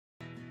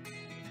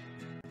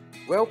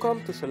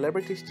Welcome to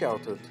Celebrities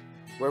Childhood,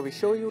 where we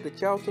show you the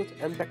childhood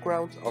and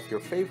background of your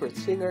favorite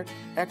singer,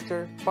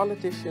 actor,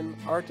 politician,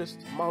 artist,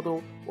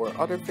 model, or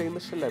other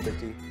famous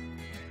celebrity.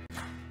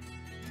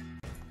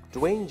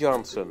 Dwayne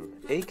Johnson,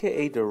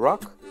 aka The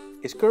Rock,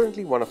 is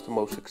currently one of the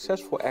most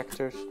successful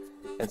actors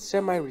and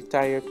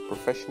semi-retired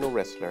professional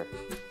wrestler.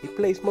 He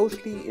plays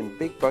mostly in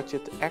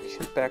big-budget,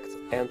 action-packed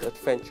and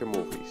adventure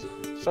movies,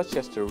 such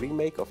as the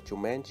remake of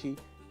Jumanji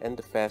and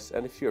The Fast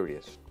and the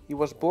Furious. He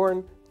was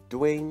born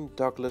Dwayne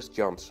Douglas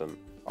Johnson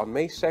on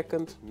May 2,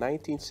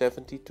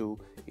 1972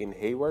 in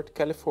Hayward,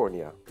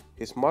 California.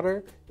 His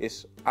mother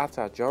is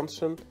Ata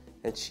Johnson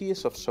and she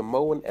is of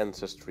Samoan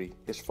ancestry.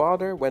 His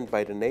father went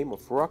by the name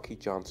of Rocky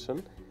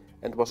Johnson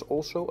and was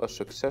also a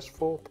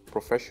successful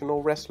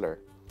professional wrestler.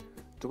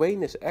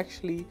 Dwayne is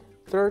actually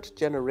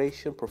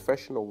third-generation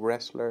professional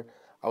wrestler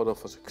out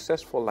of a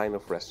successful line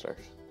of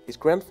wrestlers. His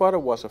grandfather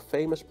was a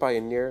famous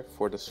pioneer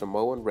for the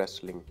Samoan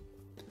wrestling.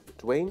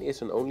 Dwayne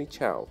is an only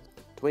child.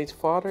 Dwayne's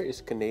father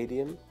is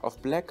Canadian, of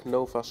black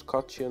Nova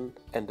Scotian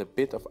and a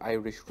bit of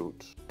Irish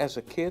roots. As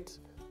a kid,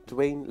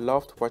 Dwayne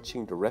loved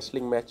watching the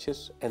wrestling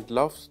matches and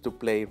loved to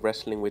play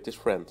wrestling with his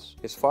friends.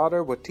 His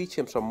father would teach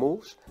him some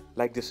moves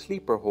like the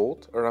sleeper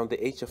hold around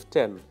the age of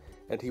 10,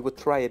 and he would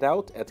try it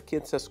out at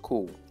kids at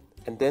school,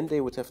 and then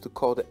they would have to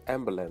call the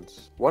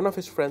ambulance. One of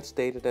his friends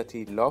stated that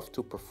he loved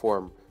to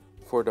perform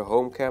for the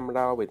home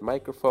camera with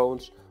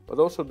microphones, but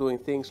also doing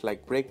things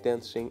like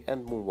breakdancing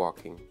and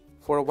moonwalking.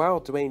 For a while,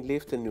 Dwayne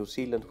lived in New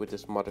Zealand with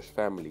his mother's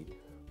family,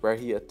 where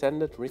he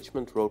attended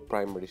Richmond Road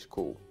Primary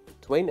School.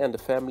 Dwayne and the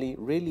family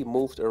really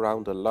moved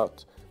around a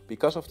lot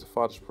because of the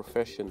father's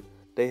profession.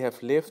 They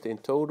have lived in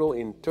total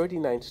in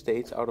 39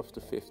 states out of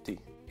the 50.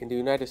 In the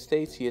United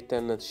States, he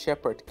attended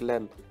Shepherd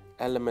Glen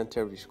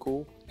Elementary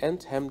School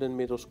and Hamden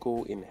Middle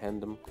School in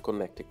Hamden,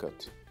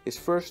 Connecticut. His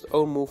first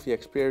own movie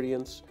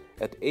experience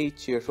at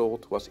 8 years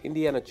old was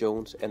Indiana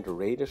Jones and the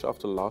Raiders of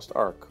the Lost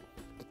Ark.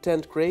 The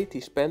 10th grade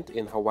he spent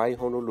in Hawaii,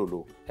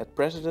 Honolulu, at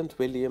President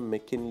William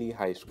McKinley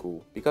High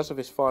School. Because of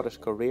his father's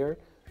career,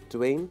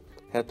 Dwayne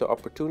had the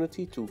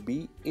opportunity to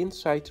be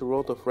inside the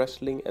world of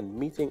wrestling and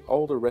meeting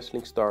all the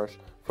wrestling stars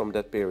from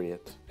that period.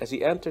 As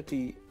he entered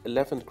the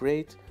 11th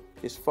grade,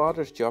 his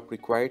father's job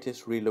required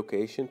his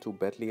relocation to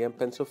Bethlehem,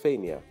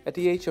 Pennsylvania. At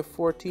the age of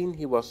 14,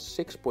 he was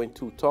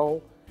 6.2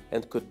 tall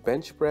and could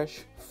bench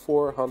press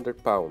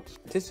 400 pounds.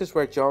 This is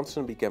where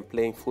Johnson began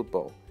playing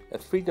football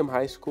at Freedom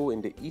High School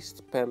in the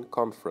East Penn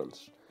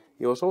Conference.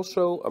 He was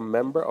also a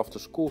member of the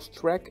school's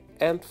track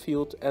and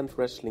field and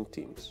wrestling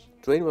teams.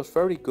 Dwayne was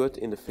very good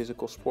in the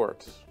physical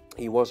sports.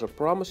 He was a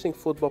promising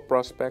football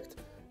prospect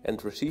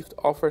and received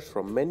offers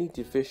from many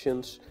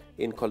divisions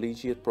in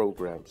collegiate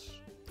programs.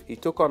 He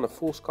took on a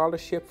full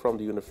scholarship from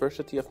the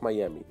University of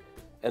Miami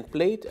and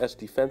played as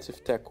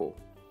defensive tackle.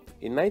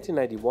 In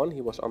 1991,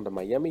 he was on the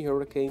Miami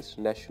Hurricanes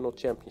national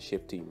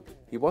championship team.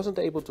 He wasn't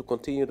able to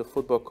continue the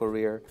football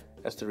career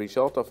as the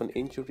result of an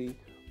injury,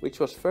 which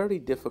was very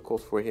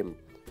difficult for him,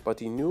 but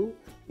he knew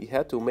he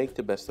had to make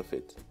the best of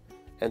it,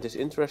 and his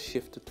interest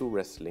shifted to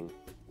wrestling.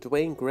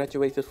 Dwayne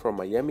graduated from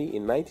Miami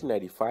in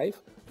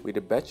 1995 with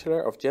a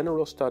Bachelor of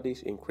General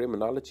Studies in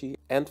Criminology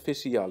and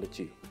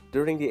Physiology.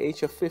 During the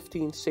age of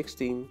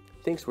 15-16,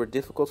 things were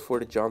difficult for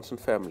the Johnson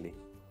family.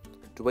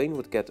 Dwayne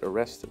would get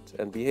arrested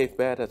and behave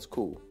bad at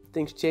school.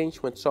 Things changed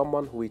when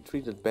someone who he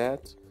treated bad,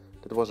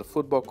 that was a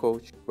football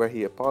coach, where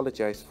he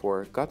apologized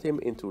for, got him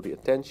into the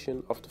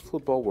attention of the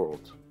football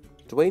world.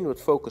 Dwayne would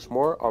focus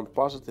more on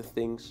positive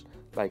things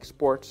like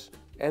sports,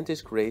 and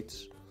his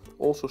grades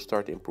also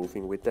start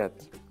improving with that.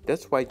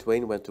 That's why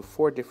Dwayne went to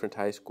 4 different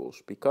high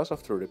schools, because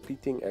of the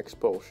repeating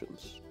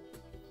expulsions.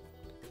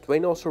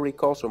 Dwayne also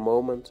recalls a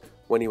moment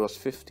when he was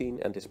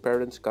 15 and his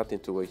parents got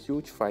into a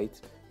huge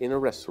fight in a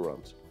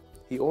restaurant.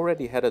 He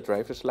already had a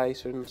driver's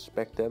license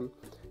back then,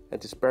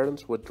 and his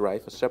parents would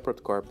drive a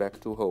separate car back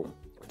to home.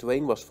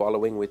 Dwayne was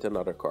following with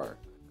another car.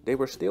 They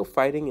were still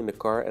fighting in the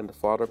car and the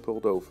father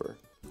pulled over.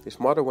 His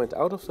mother went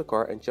out of the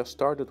car and just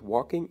started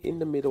walking in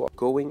the middle,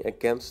 going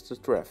against the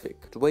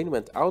traffic. Dwayne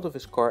went out of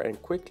his car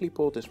and quickly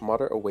pulled his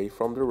mother away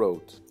from the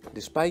road.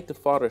 Despite the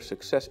father's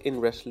success in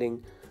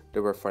wrestling,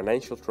 there were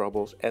financial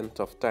troubles and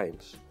tough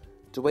times.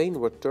 Dwayne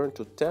would turn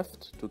to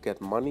theft to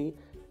get money,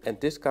 and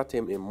this got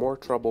him in more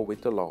trouble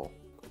with the law.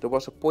 There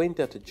was a point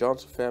that the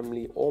Johnson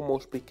family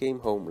almost became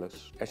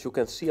homeless. As you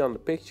can see on the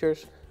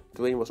pictures,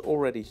 Dwayne was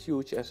already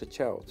huge as a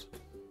child.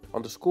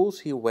 On the schools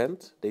he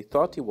went, they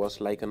thought he was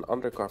like an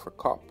undercover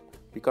cop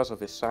because of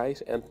his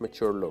size and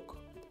mature look.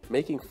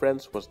 Making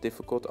friends was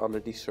difficult under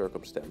these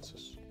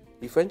circumstances.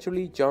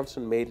 Eventually,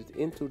 Johnson made it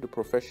into the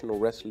professional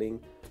wrestling,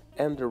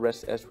 and the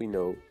rest, as we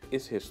know,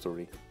 is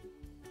history.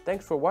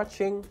 Thanks for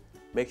watching.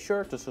 Make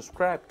sure to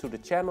subscribe to the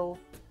channel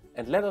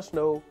and let us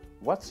know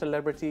what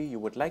celebrity you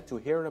would like to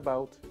hear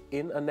about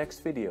in a next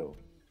video.